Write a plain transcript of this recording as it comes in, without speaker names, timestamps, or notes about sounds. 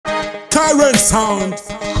current sound.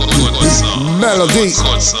 Malody,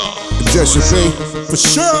 Jesse For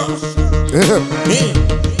sure. Hey,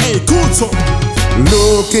 Kutso.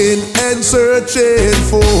 looking and searching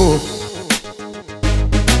for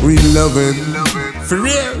real loving, For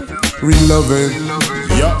real. real loving.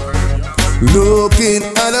 Yeah. Looking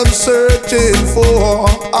and I'm searching for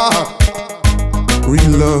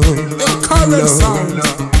real love. Current sound.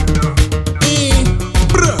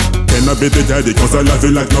 Can I be the daddy cause I love you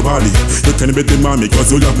like nobody? You can be the mommy cause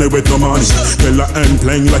you love me with no money. Till I end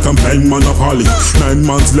playing like I'm playing Monopoly. 9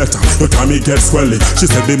 months later, your tummy gets swelly. She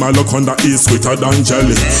said be my loconda is sweeter than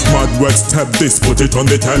jelly. Mad work step this, put it on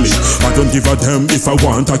the telly. I don't give a damn if I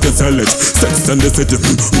want, I can sell it. Sex in the city,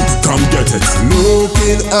 come get it.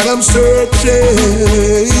 Looking and I'm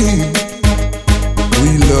searching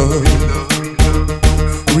real love,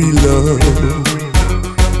 real love.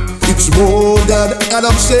 It's more than an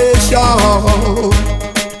obsession.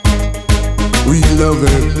 Real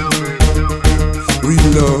loving, real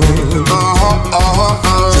love.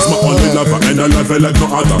 She's my only lover and I love her like no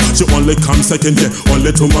other. She only comes second here,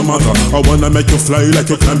 only to my mother. I wanna make you fly like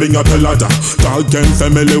you're climbing up a ladder. Dog and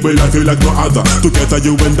family, we love you like no other. Together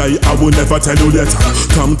you and I will never tell you later.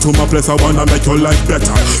 Come to my place, I wanna make your life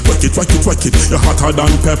better. Work it, work it, work it, you're hotter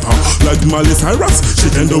than pepper. Like Miley Cyrus, she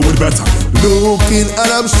can do it better. Looking and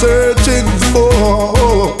I'm searching for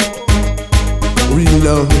real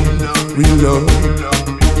love, real love.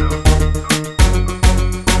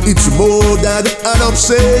 It's more than an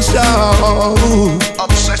obsession.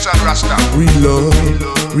 Obsession Rasta. Real love,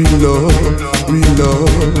 real love, real love.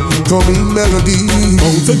 Coming melody.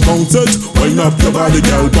 Bounce it, wind up your body,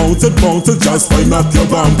 girl. Bounce it, just wind up your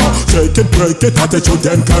bumper. Shake it, break it, attitude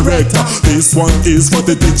and character. This one is for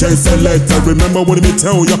the DJ selector. Remember what me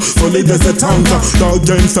tell ya, solid as a tanker. Dog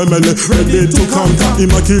and family, ready to conquer.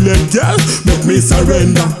 Immaculate girl, make me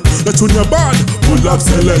surrender. The tune your bad, pull up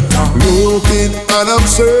selector. Looking and I'm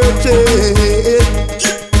searching.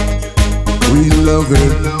 Real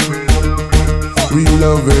loving, real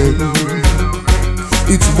loving.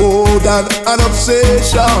 It's more than an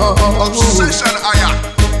obsession. Obsession, aya.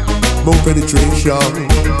 More penetration. More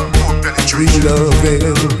penetration. Real loving.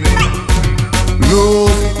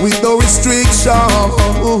 Love with no restriction.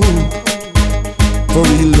 For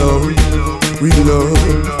real love, real love.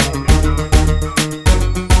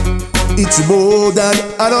 It's more than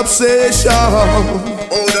an obsession.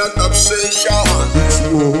 Oh, that obsession. It's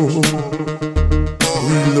more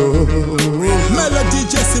real love. Malody,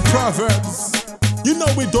 Jesse Proverbs. You know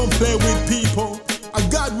we don't play with people. A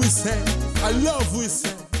God we send, a love we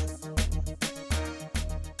send.